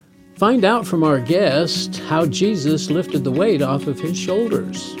Find out from our guest how Jesus lifted the weight off of his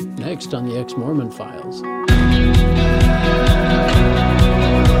shoulders. Next on the Ex-Mormon Files.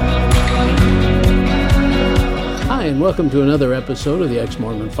 Hi, and welcome to another episode of the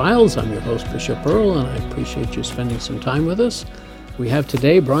Ex-Mormon Files. I'm your host, Bishop Earl, and I appreciate you spending some time with us. We have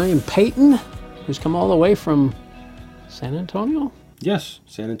today Brian Peyton, who's come all the way from San Antonio? Yes,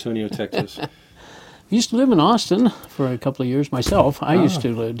 San Antonio, Texas. I used to live in Austin for a couple of years myself. I used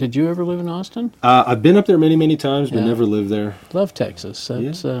to live. Did you ever live in Austin? I've been up there many, many times, but never lived there. Love Texas.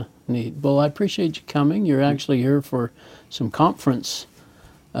 That's neat. Well, I appreciate you coming. You're actually here for some conference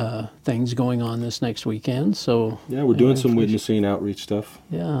things going on this next weekend. So yeah, we're doing some witnessing outreach stuff.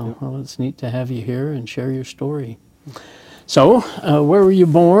 Yeah, well, it's neat to have you here and share your story. So, where were you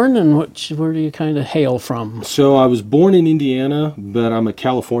born, and where do you kind of hail from? So I was born in Indiana, but I'm a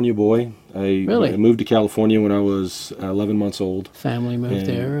California boy. I moved to California when I was 11 months old. Family moved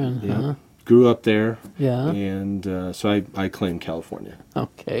there, and grew up there. Yeah, and so I claim California.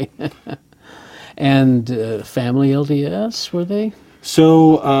 Okay. And family LDS, were they?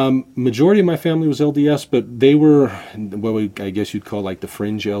 So majority of my family was LDS, but they were what I guess you'd call like the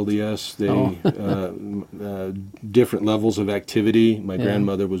fringe LDS. They different levels of activity. My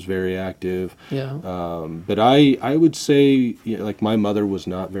grandmother was very active. Yeah. But I would say like my mother was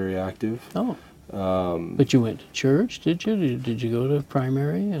not very active. Oh. But you went to church, did you? Did you go to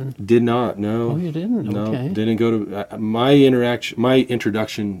primary? And did not. No. Oh, you didn't. No, okay. Didn't go to. My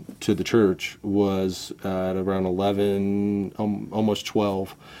introduction to the church was at around 11, almost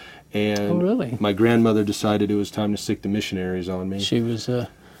 12, and really? My grandmother decided it was time to stick the missionaries on me. She was a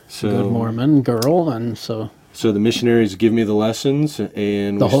good Mormon girl, and so. So the missionaries give me the lessons,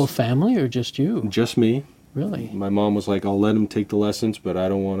 and the whole family, or just you? Just me. Really? My mom was like, "I'll let them take the lessons, but I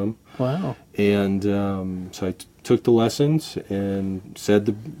don't want them." Wow. And so I took the lessons and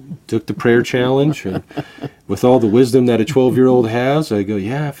took the prayer challenge, and with all the wisdom that a 12-year-old has, I go,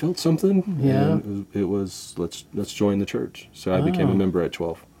 "Yeah, I felt something." Yeah. And it was let's join the church. So I became a member at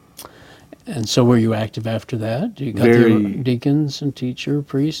 12. And so were you active after that? You got the deacons and teacher,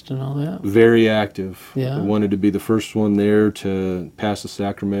 priest, and all that? Very active. Yeah. I wanted to be the first one there to pass the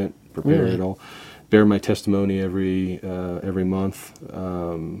sacrament, prepare it all, bear my testimony every month.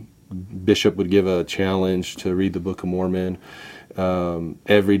 Bishop would give a challenge to read the Book of Mormon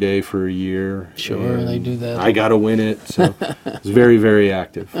every day for a year. Sure, they do that. I got to win it. So it's very, very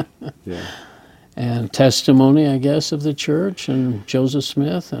active. Yeah. And testimony, I guess, of the church and Joseph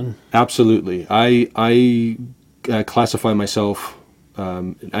Smith. And absolutely. I classify myself,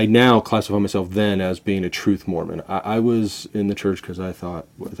 I now classify myself then as being a truth Mormon. I was in the church because I thought,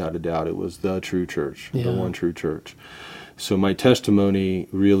 without a doubt, it was the true church, the one true church. So my testimony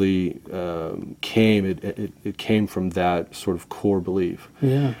really came. It came from that sort of core belief.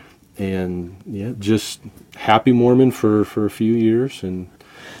 Yeah. And just happy Mormon for a few years. And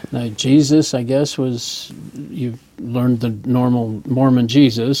now Jesus, I guess, you learned the normal Mormon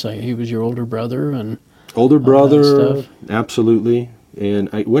Jesus. He was your older brother and older brother, stuff. Absolutely. And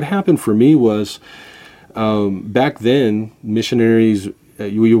what happened for me was back then missionaries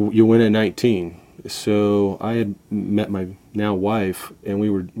you went at 19. So I had met my now wife, and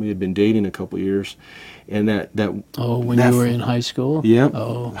we had been dating a couple years, and when you were in high school? Yeah.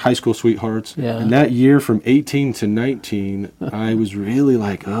 High school sweethearts. Yeah. And that year from 18 to 19, I was really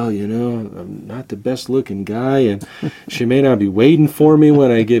like, I'm not the best looking guy, and she may not be waiting for me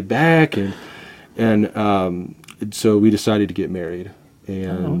when I get back, and so we decided to get married.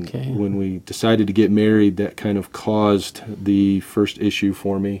 And when we decided to get married, that kind of caused the first issue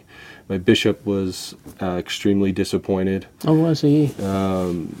for me. My bishop was extremely disappointed. Oh, was he?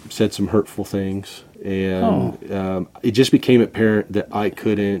 Said some hurtful things. And it just became apparent that I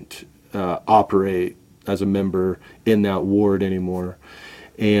couldn't operate as a member in that ward anymore.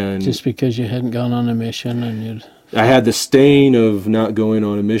 And just because you hadn't gone on a mission I had the stain of not going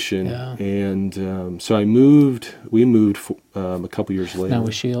on a mission. Yeah. And so we moved a couple years later. Now,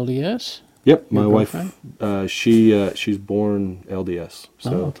 was she LDS? Yep, my wife, she's born LDS.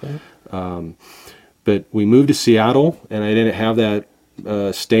 So, but we moved to Seattle, and I didn't have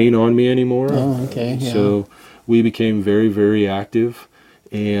that stain on me anymore. Oh, okay. Yeah. So we became very, very active,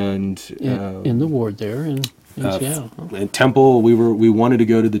 and in the ward there in Seattle. And temple, we wanted to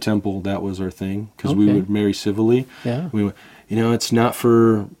go to the temple. That was our thing because we would marry civilly. Yeah. We went, it's not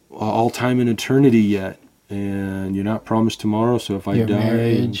for all time and eternity yet. And you're not promised tomorrow, so if I die,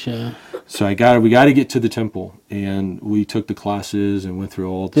 marriage, so we got to get to the temple, and we took the classes and went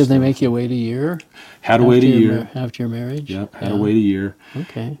through all. Did they make you wait a year? Had to wait a year after your marriage. Yep, had to wait a year.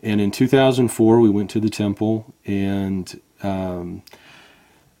 Okay. And in 2004, we went to the temple, and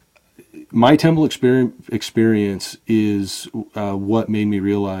my temple experience is what made me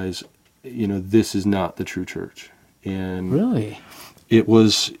realize, this is not the true church. And really, it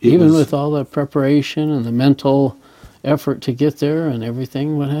was with all the preparation and the mental effort to get there and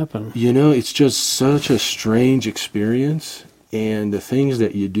everything. What happened? It's just such a strange experience, and the things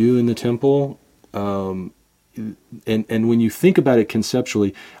that you do in the temple. And when you think about it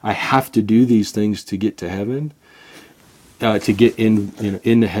conceptually, I have to do these things to get to heaven, to get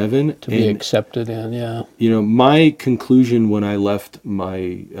into heaven, to be accepted in. Yeah. My conclusion when I left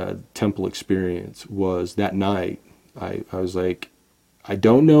my temple experience was that night. I was like, I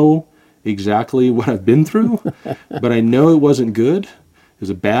don't know exactly what I've been through, but I know it wasn't good. It was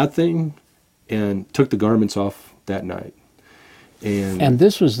a bad thing, and took the garments off that night. And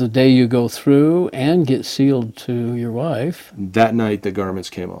this was the day you go through and get sealed to your wife. That night, the garments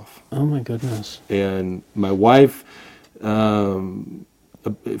came off. Oh, my goodness. And my wife,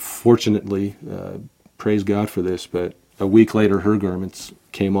 fortunately, praise God for this, but a week later, her garments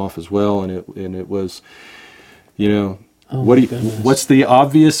came off as well, and it was, what's the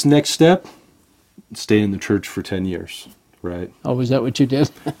obvious next step? Stay in the church for 10 years. Right. Oh, is that what you did?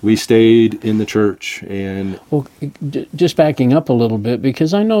 We stayed in the church, and just backing up a little bit,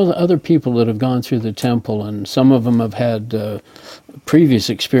 because I know the other people that have gone through the temple, and some of them have had previous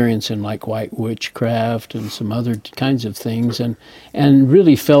experience in like white witchcraft and some other kinds of things, and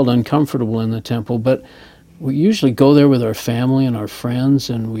really felt uncomfortable in the temple. But we usually go there with our family and our friends,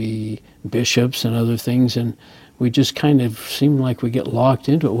 and we bishops and other things, and we just kind of seem like we get locked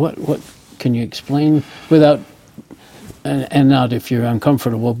into it. What can you explain without? And not if you're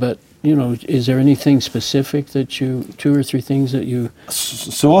uncomfortable, but, is there anything specific that 2 or 3 things that you...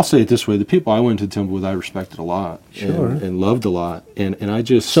 So I'll say it this way. The people I went to the temple with, I respected a lot. Sure. And loved a lot. And I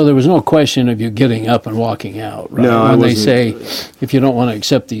just... So there was no question of you getting up and walking out, right? No, when they say, if you don't want to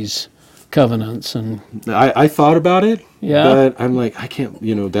accept these covenants and... I thought about it. Yeah. But I'm like, I can't,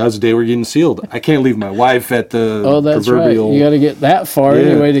 that was the day we're getting sealed. I can't leave my wife at the that's proverbial... right. You got to get that far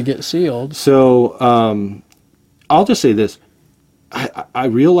anyway to get sealed. So, I'll just say this. I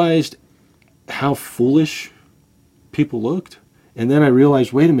realized how foolish people looked. And then I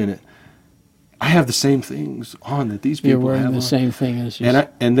realized, wait a minute, I have the same things on that these people have on. You're wearing the same thing as you.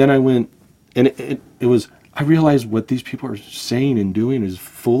 And then I went, and it was, I realized what these people are saying and doing is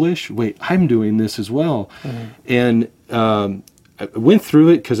foolish. Wait, I'm doing this as well. And I went through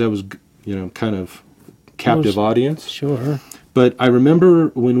it because I was, kind of captive audience. Sure. But I remember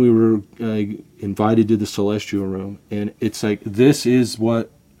when we were invited to the celestial room, and it's like, this is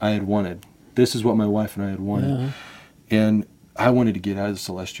what I had wanted. This is what my wife and I had wanted. Yeah. And I wanted to get out of the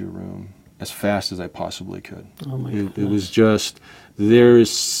celestial room as fast as I possibly could. Oh my goodness. It was just,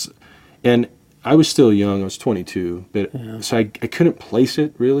 and I was still young, I was 22, but so I couldn't place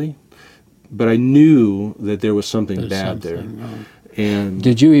it really, but I knew that there was something bad there. Wrong. And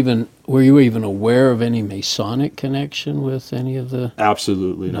were you even aware of any Masonic connection with any of the?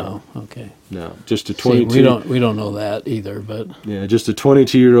 Absolutely no. Okay. No, just a 22. See, we don't know that either, but yeah, just a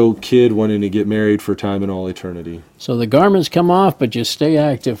 22-year-old kid wanting to get married for time and all eternity. So the garments come off, but you stay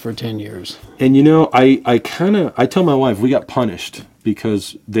active for 10 years. And I tell my wife we got punished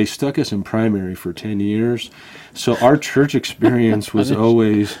because they stuck us in primary for 10 years. So our church experience was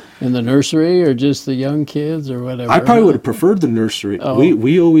always... In the nursery or just the young kids or whatever? I probably would have preferred the nursery. Oh.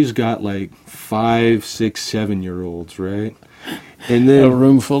 We always got like 5, 6, 7-year-olds, right? And then a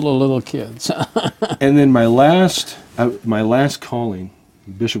room full of little kids. And then my last calling,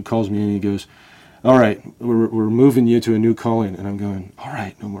 the bishop calls me and he goes, all right, we're moving you to a new calling. And I'm going, all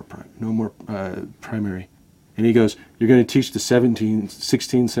right, no more primary. And he goes, you're going to teach the 17,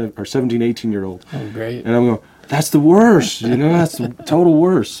 18-year-old. Oh, great. And I'm going, that's the worst, that's the total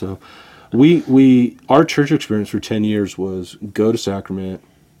worst. So our church experience for 10 years was go to sacrament,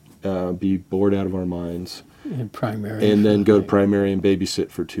 be bored out of our minds. And primary. And then go to primary and babysit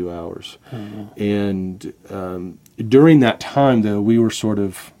for 2 hours. Oh. And during that time, though, we were sort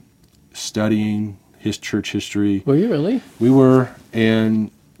of studying his church history. Were you really? We were, and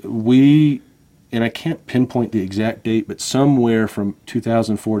I can't pinpoint the exact date, but somewhere from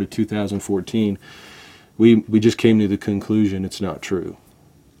 2004 to 2014, we just came to the conclusion it's not true.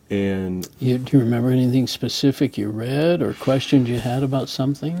 And do you remember anything specific you read or questions you had about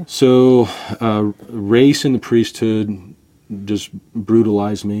something? So race in the priesthood just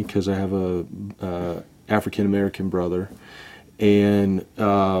brutalized me because I have a African-American brother. And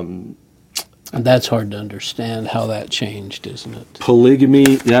that's hard to understand how that changed, isn't it?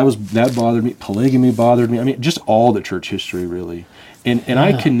 Polygamy, that bothered me. Polygamy bothered me. I mean, just all the church history, really. And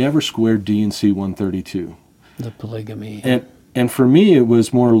I could never square D&C 132. The polygamy. And for me, it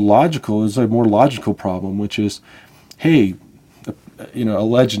was more logical. It was a more logical problem, which is, hey,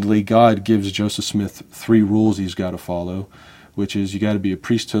 allegedly God gives Joseph Smith 3 rules he's got to follow, which is you got to be a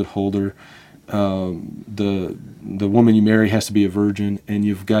priesthood holder, the woman you marry has to be a virgin, and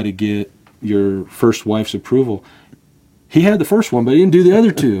you've got to get your first wife's approval. He had the first one, but he didn't do the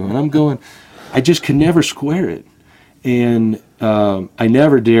other 2. And I'm going, I just could never square it. And I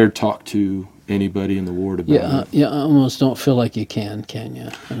never dared talk to anybody in the ward about it. Yeah, I almost don't feel like you can you?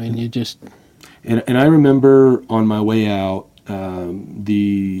 I mean, you just... And I remember on my way out,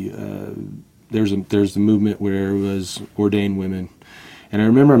 there's the movement where it was ordained women. And I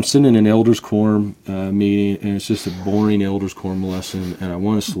remember I'm sitting in an elders quorum meeting, and it's just a boring elders quorum lesson, and I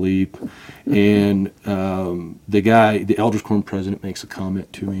want to sleep. And the elders quorum president makes a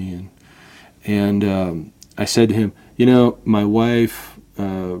comment to me, and I said to him, my wife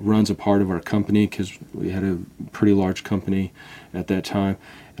runs a part of our company, because we had a pretty large company at that time.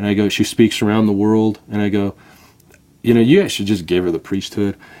 And I go, she speaks around the world, and I go, you guys should just give her the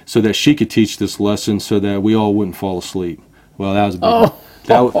priesthood so that she could teach this lesson so that we all wouldn't fall asleep. Well,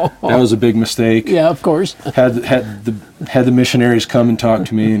 that was a big mistake. Yeah, of course. Had the missionaries come and talk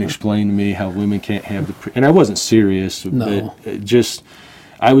to me and explain to me how women can't have and I wasn't serious. No. But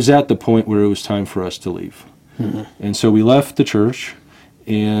I was at the point where it was time for us to leave. Mm-hmm. And so we left the church,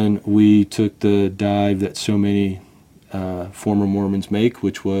 and we took the dive that so many former Mormons make,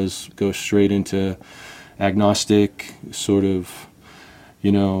 which was go straight into agnostic, sort of,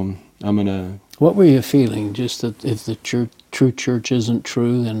 I'm going to... What were you feeling? Just that if the true church isn't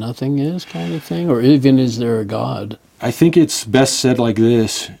true, then nothing is, kind of thing? Or even is there a God? I think it's best said like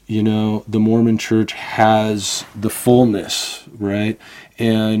this, the Mormon church has the fullness, right?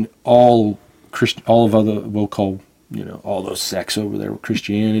 And all of other, we'll call, all those sects over there with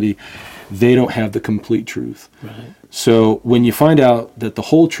Christianity, they don't have the complete truth. Right. So when you find out that the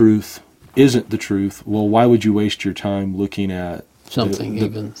whole truth isn't the truth, well, why would you waste your time looking at something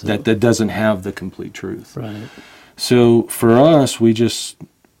that doesn't have the complete truth? Right. So for us,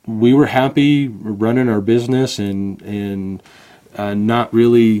 we were happy running our business and not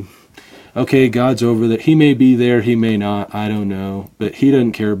really, okay, God's over that. He may be there, he may not, I don't know, but he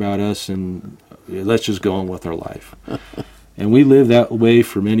doesn't care about us, and let's just go on with our life. And we lived that way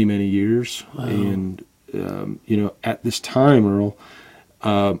for many, many years. Wow. And at this time, Earl,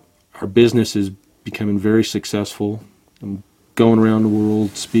 our business is becoming very successful. I'm going around the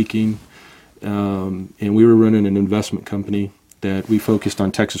world speaking, and we were running an investment company that we focused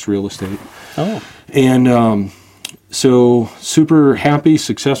on Texas real estate. Oh. And so super happy,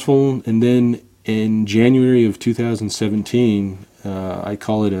 successful, and then in January of 2017, I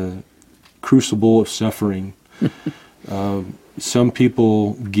call it a crucible of suffering. Some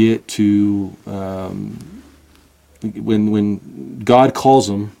people get to, when God calls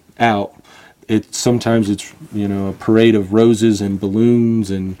them out, sometimes it's a parade of roses and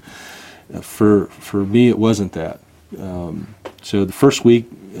balloons, and for me it wasn't that. So the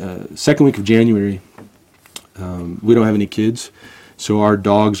second week of January, we don't have any kids, so our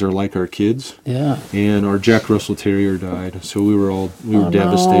dogs are like our kids. Yeah. And our Jack Russell Terrier died, so we were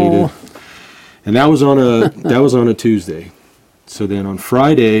devastated. No. And that was on a Tuesday. So then on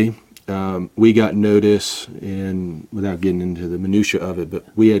Friday, we got notice, and without getting into the minutia of it, but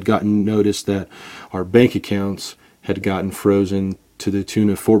we had gotten notice that our bank accounts had gotten frozen to the tune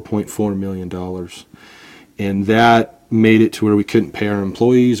of $4.4 million. And that made it to where we couldn't pay our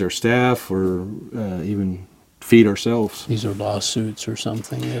employees, our staff, or even feed ourselves. These are lawsuits or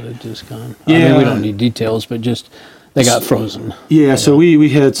something that had just gone. Yeah. I mean, we don't need details, but just they got frozen. Yeah, so we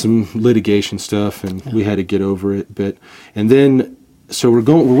had some litigation stuff, and we had to get over it. So we're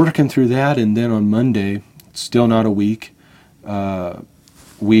working through that, and then on Monday, still not a week,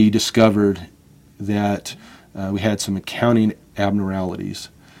 we discovered that we had some accounting abnormalities.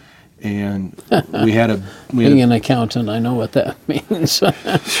 And being an accountant, I know what that means.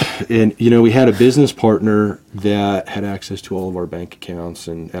 And we had a business partner that had access to all of our bank accounts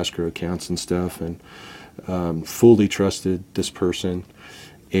and escrow accounts and stuff, and fully trusted this person.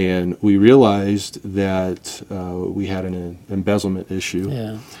 And we realized that we had an embezzlement issue,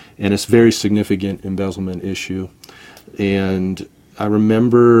 and it's a very significant embezzlement issue. And I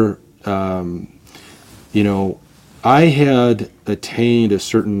remember, I had attained a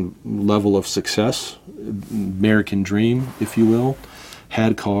certain level of success, American dream, if you will.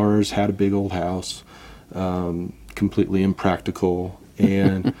 Had cars, had a big old house, completely impractical.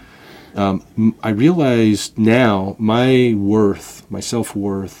 And I realized now my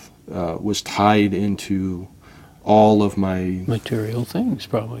self-worth, was tied into all of my... material things,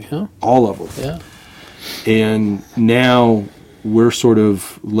 probably, huh? All of them. Yeah. And now we're sort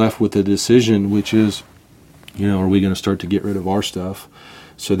of left with a decision, which is, are we going to start to get rid of our stuff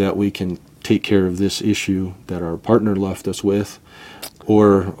so that we can take care of this issue that our partner left us with,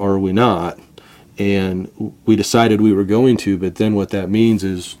 or are we not? And we decided we were going to, but then what that means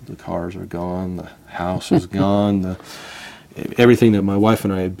is the cars are gone, the house is gone, everything that my wife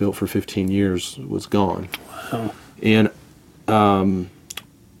and I had built for 15 years was gone. Wow. And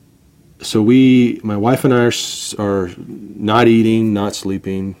so my wife and I are not eating, not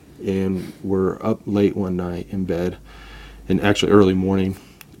sleeping, and we're up late one night in bed, and actually early morning,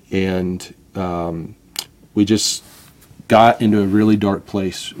 and we just got into a really dark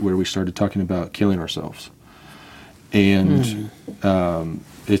place where we started talking about killing ourselves. And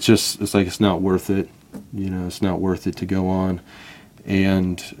it's like, it's not worth it. It's not worth it to go on.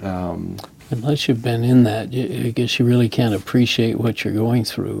 And unless you've been in that, I guess you really can't appreciate what you're going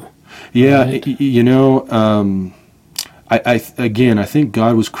through. Yeah, right? I think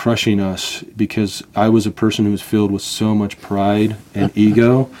God was crushing us because I was a person who was filled with so much pride and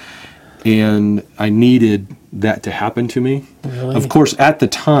ego, and I needed that to happen to me. Really? Of course, at the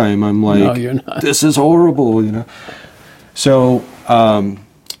time, I'm like, no, you're not. This is horrible, So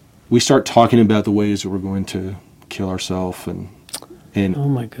we start talking about the ways that we're going to kill ourselves, and oh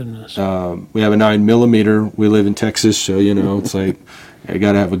my goodness. we have a 9mm. We live in Texas, so it's like I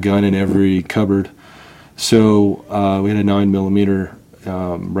got to have a gun in every cupboard. So we had a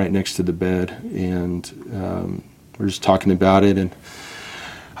 9mm right next to the bed, and we're just talking about it. And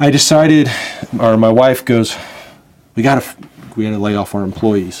I decided, or my wife goes, we got to lay off our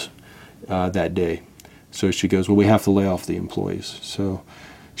employees that day. So she goes, well, we have to lay off the employees. So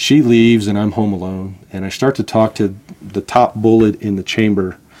she leaves, and I'm home alone. And I start to talk to the top bullet in the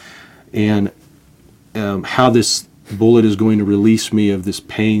chamber, and how this bullet is going to release me of this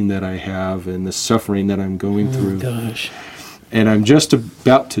pain that I have and the suffering that I'm going through. Gosh. And I'm just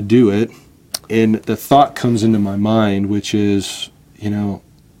about to do it, and the thought comes into my mind, which is,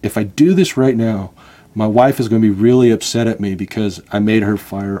 if I do this right now, my wife is going to be really upset at me because I made her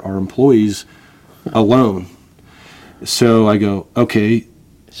fire our employees alone. So I go, okay.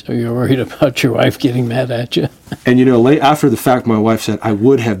 So you're worried about your wife getting mad at you? And late after the fact, my wife said, I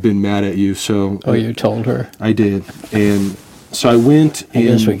would have been mad at you. So you told her? I did. And so I went. I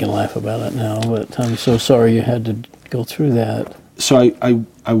guess we can laugh about it now, but I'm so sorry you had to go through that. So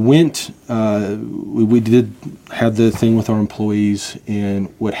I went, we did have the thing with our employees,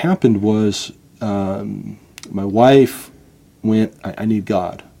 and what happened was my wife went, I need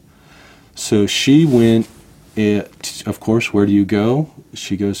God. So she went, of course, where do you go?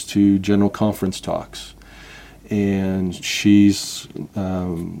 She goes to general conference talks, and she's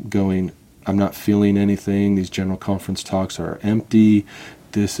going, I'm not feeling anything. These general conference talks are empty.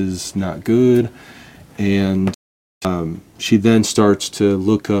 This is not good. And she then starts to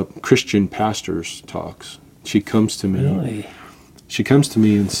look up Christian pastors' talks. She comes to me. Really? She comes to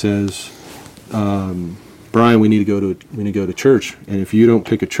me and says, Brian, we need to go to church, and if you don't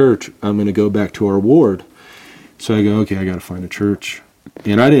pick a church, I'm going to go back to our ward. So I go, okay, I got to find a church,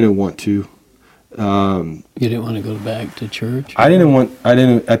 and I didn't want to. You didn't want to go back to church?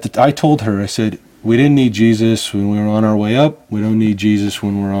 I told her, I said, we didn't need Jesus when we were on our way up. We don't need Jesus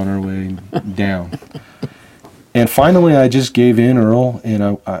when we're on our way down. And finally, I just gave in, Earl,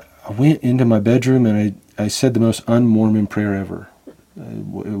 and I went into my bedroom, and I said the most un-Mormon prayer ever.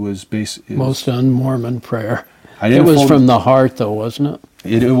 It was most un-Mormon prayer. It was from the heart, though, wasn't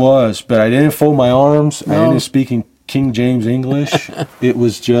it? It was, but I didn't fold my arms. No. I didn't speak in King James English. It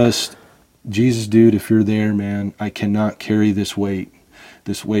was just, Jesus, dude, if you're there, man, I cannot carry this weight.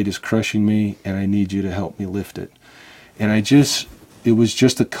 This weight is crushing me, and I need you to help me lift it. And it was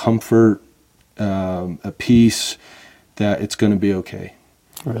just a comfort, a peace that it's going to be okay.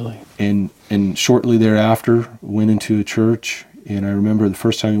 Really? And shortly thereafter, went into a church, and I remember the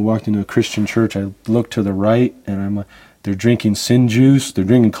first time we walked into a Christian church, I looked to the right, and I'm like, they're drinking sin juice, they're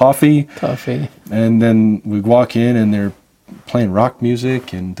drinking coffee. And then we walk in, and they're playing rock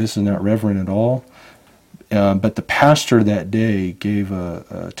music, and this is not reverent at all. But the pastor that day gave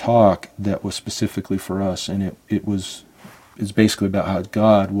a talk that was specifically for us, and it's basically about how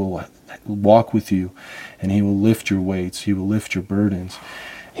God will walk with you, and He will lift your weights, He will lift your burdens.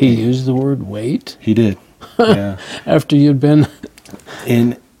 He used the word weight? He did, yeah. After you'd been...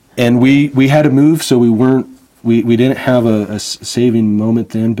 And we had to move, so we didn't have a saving moment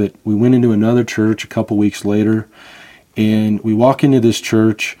then, but we went into another church a couple weeks later, and we walk into this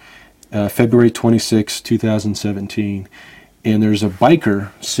church, February 26, 2017, and there's a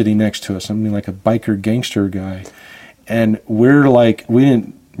biker sitting next to us, something like a biker gangster guy, and we're like, we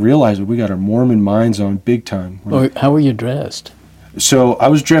didn't realized that we got our Mormon minds on big time. How were you dressed? So I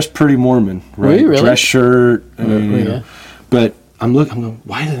was dressed pretty Mormon, right? Were you really? Dress shirt, Yeah. But I'm going,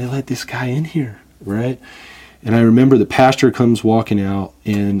 why did they let this guy in here, right? And I remember the pastor comes walking out,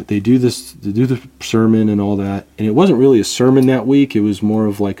 and they do the sermon and all that. And it wasn't really a sermon that week. It was more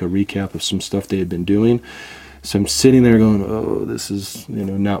of like a recap of some stuff they had been doing. So I'm sitting there going, oh, this is,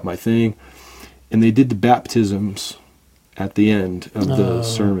 not my thing. And they did the baptisms at the end of the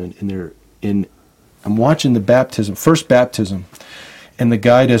sermon. And I'm watching the first baptism, and the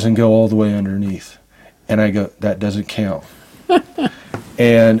guy doesn't go all the way underneath. And I go, that doesn't count.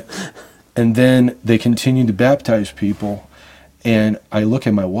 And then they continue to baptize people, and I look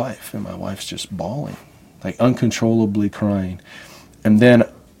at my wife, and my wife's just bawling, like uncontrollably crying. And then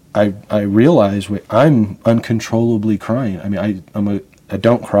I realize, wait, I'm uncontrollably crying. I mean, I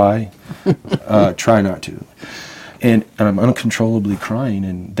don't cry, try not to, and I'm uncontrollably crying.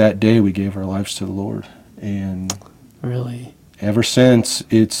 And that day we gave our lives to the Lord, and really, ever since,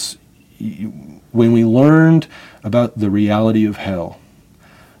 when we learned about the reality of hell.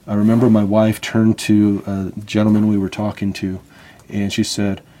 I remember my wife turned to a gentleman we were talking to, and she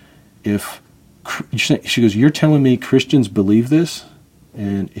said, she goes, you're telling me Christians believe this?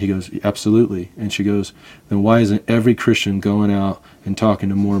 And he goes, absolutely. And she goes, then why isn't every Christian going out and talking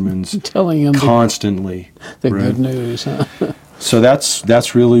to Mormons telling them constantly? The good news, huh? So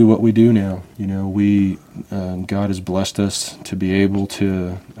that's really what we do now. God has blessed us to be able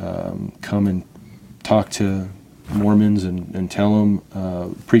to come and talk to Mormons and tell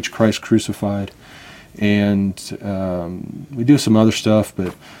them, preach Christ crucified, and we do some other stuff,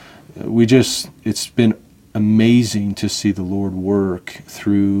 but it's been amazing to see the Lord work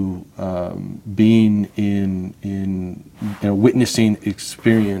through being in a witnessing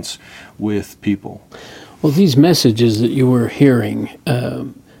experience with people. Well, these messages that you were hearing,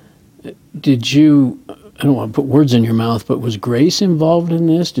 did you, I don't want to put words in your mouth, but was grace involved in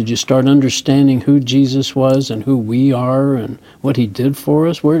this? Did you start understanding who Jesus was and who we are and what he did for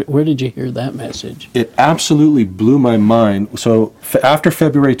us? Where did you hear that message? It absolutely blew my mind. So after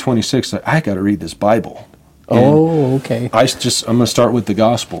February 26th, I got to read this Bible. Oh, okay. I'm going to start with the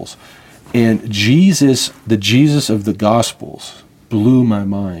Gospels. And the Jesus of the Gospels blew my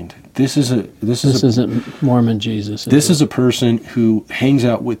mind. This isn't Mormon Jesus. This is a person who hangs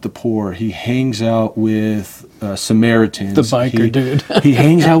out with the poor. He hangs out with Samaritans. The biker dude. He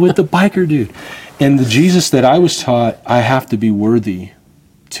hangs out with the biker dude. And the Jesus that I was taught, I have to be worthy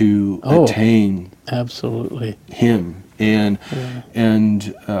to attain. Absolutely. Him. And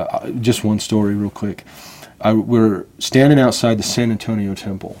just one story real quick. We're standing outside the San Antonio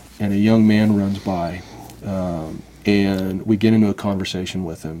Temple, and a young man runs by, and we get into a conversation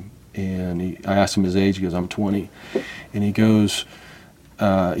with him. And I asked him his age. He goes, I'm 20. And he goes,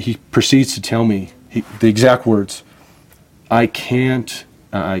 he proceeds to tell me the exact words, I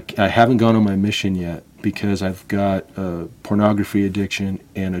haven't gone on my mission yet because I've got a pornography addiction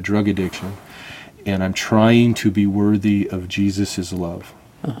and a drug addiction, and I'm trying to be worthy of Jesus' love.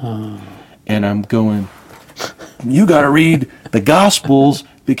 Uh-huh. And I'm going, you got to read the Gospels,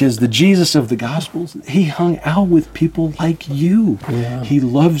 because the Jesus of the Gospels, he hung out with people like you. Yeah. He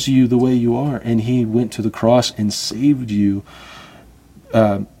loves you the way you are, and he went to the cross and saved you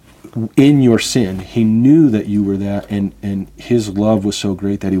in your sin. He knew that you were that, and his love was so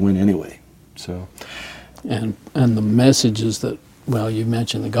great that he went anyway. So, and the messages that, well, you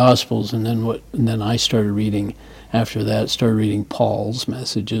mentioned the Gospels, and then I started reading. After that, started reading Paul's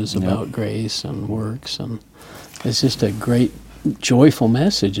messages about grace and works, and it's just a great, joyful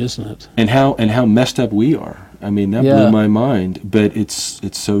message, isn't it? And how messed up we are. I mean, that blew my mind, but it's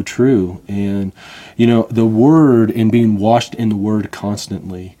so true. And the Word and being washed in the Word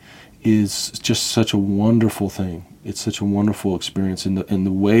constantly is just such a wonderful thing. It's such a wonderful experience, and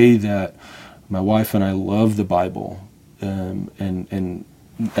the way that my wife and I love the Bible, and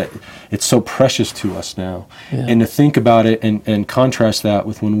it's so precious to us now. Yeah. And to think about it and contrast that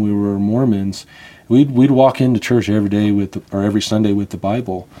with when we were Mormons, we'd walk into church every day or every Sunday with the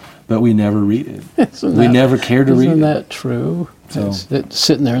Bible, but we never read it. We never cared to read it. Isn't that true? So, it's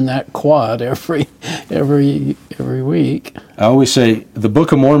sitting there in that quad every week. I always say the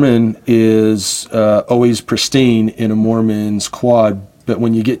Book of Mormon is always pristine in a Mormon's quad, but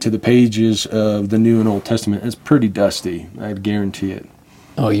when you get to the pages of the New and Old Testament, it's pretty dusty. I'd guarantee it.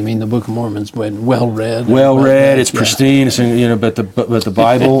 Oh, you mean the Book of Mormon's well read? Well read, it's pristine. It's, but the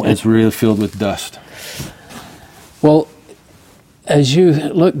Bible is really filled with dust. Well, as you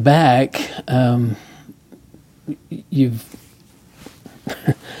look back, you've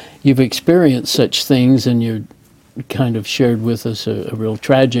experienced such things, and kind of shared with us a real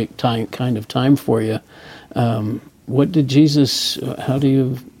tragic time for you. What did Jesus? How do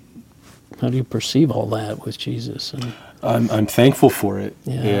you perceive all that with Jesus? And, I'm thankful for it,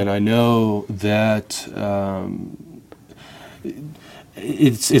 Yeah. and I know that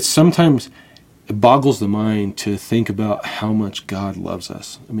it's sometimes it boggles the mind to think about how much God loves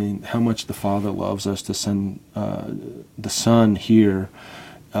us. I mean, how much the Father loves us to send the Son here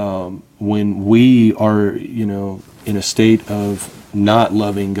when we are, in a state of not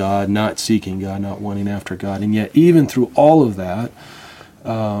loving God, not seeking God, not wanting after God, and yet even through all of that,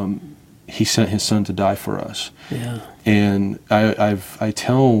 He sent His Son to die for us. Yeah. And I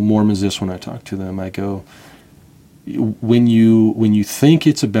tell Mormons this when I talk to them. I go, when you think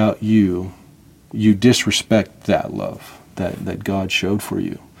it's about you, you disrespect that love that God showed for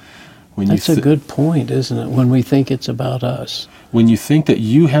you. That's a good point, isn't it? When we think it's about us. When you think that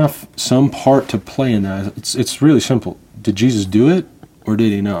you have some part to play in that, it's really simple. Did Jesus do it or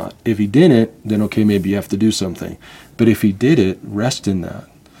did He not? If He didn't, then okay, maybe you have to do something. But if He did it, rest in that.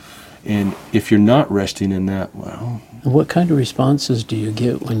 And if you're not resting in that, well... And what kind of responses do you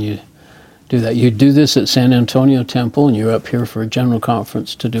get when you do that? You do this at San Antonio Temple, and you're up here for a general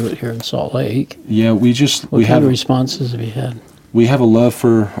conference to do it here in Salt Lake. Yeah, What kind of responses have you had? We have a love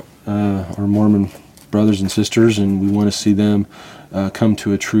for our Mormon brothers and sisters, and we want to see them come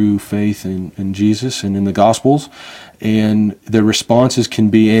to a true faith in Jesus and in the Gospels. And the responses can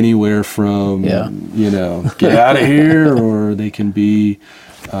be anywhere from, get out of here, or they can be,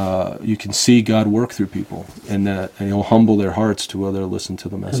 you can see God work through people, and He'll humble their hearts to whether they'll listen to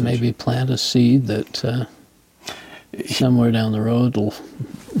the message. And maybe plant a seed that somewhere down the road will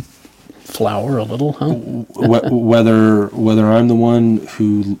flower a little, huh? whether I'm the one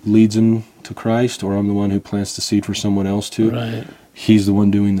who leads them to Christ, or I'm the one who plants the seed for someone else to, Right. He's the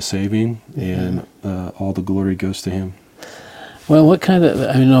one doing the saving, and all the glory goes to Him. Well,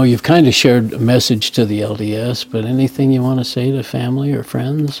 I know you've kind of shared a message to the LDS, but anything you want to say to family or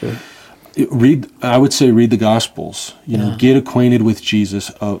friends? Or I would say read the Gospels. Get acquainted with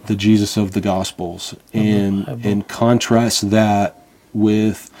Jesus, the Jesus of the Gospels, and contrast that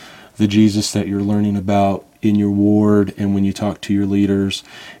with the Jesus that you're learning about in your ward and when you talk to your leaders.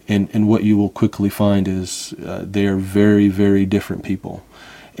 And what you will quickly find is they are very, very different people.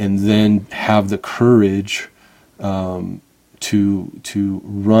 And then have the courage to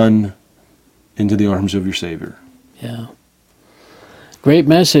run into the arms of your Savior. Yeah. Great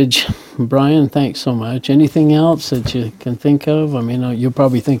message. Brian, thanks so much. Anything else that you can think of? I mean, you'll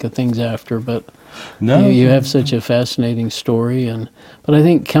probably think of things after, but no, you have such a fascinating story. But I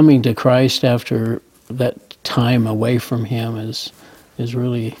think coming to Christ after that time away from Him is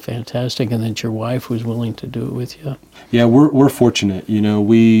really fantastic, and that your wife was willing to do it with you. Yeah, we're fortunate.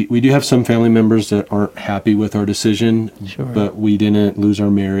 We do have some family members that aren't happy with our decision, Sure. But we didn't lose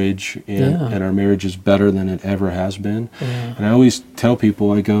our marriage, and our marriage is better than it ever has been. Yeah. And I always tell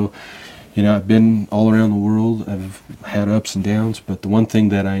people, I go, I've been all around the world. I've had ups and downs, but the one thing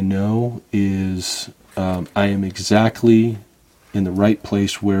that I know is I am exactly in the right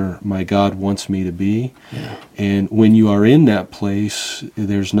place where my God wants me to be. Yeah. And when you are in that place,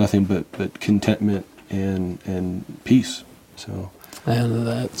 there's nothing but contentment and peace. So, and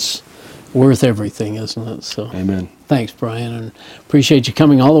that's worth everything, isn't it? So, amen. Thanks, Brian, and appreciate you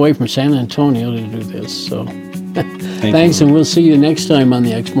coming all the way from San Antonio to do this. So, thanks, and we'll see you next time on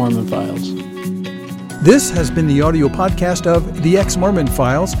the Ex-Mormon Files. This has been the audio podcast of the Ex-Mormon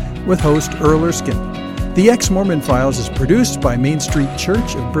Files with host Earl Erskine. The Ex-Mormon Files is produced by Main Street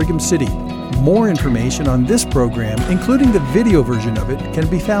Church of Brigham City. More information on this program, including the video version of it, can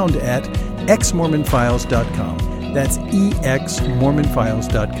be found at exmormonfiles.com. That's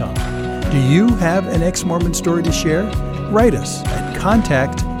exmormonfiles.com. Do you have an ex-Mormon story to share? Write us at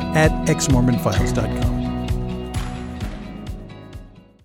contact@exmormonfiles.com.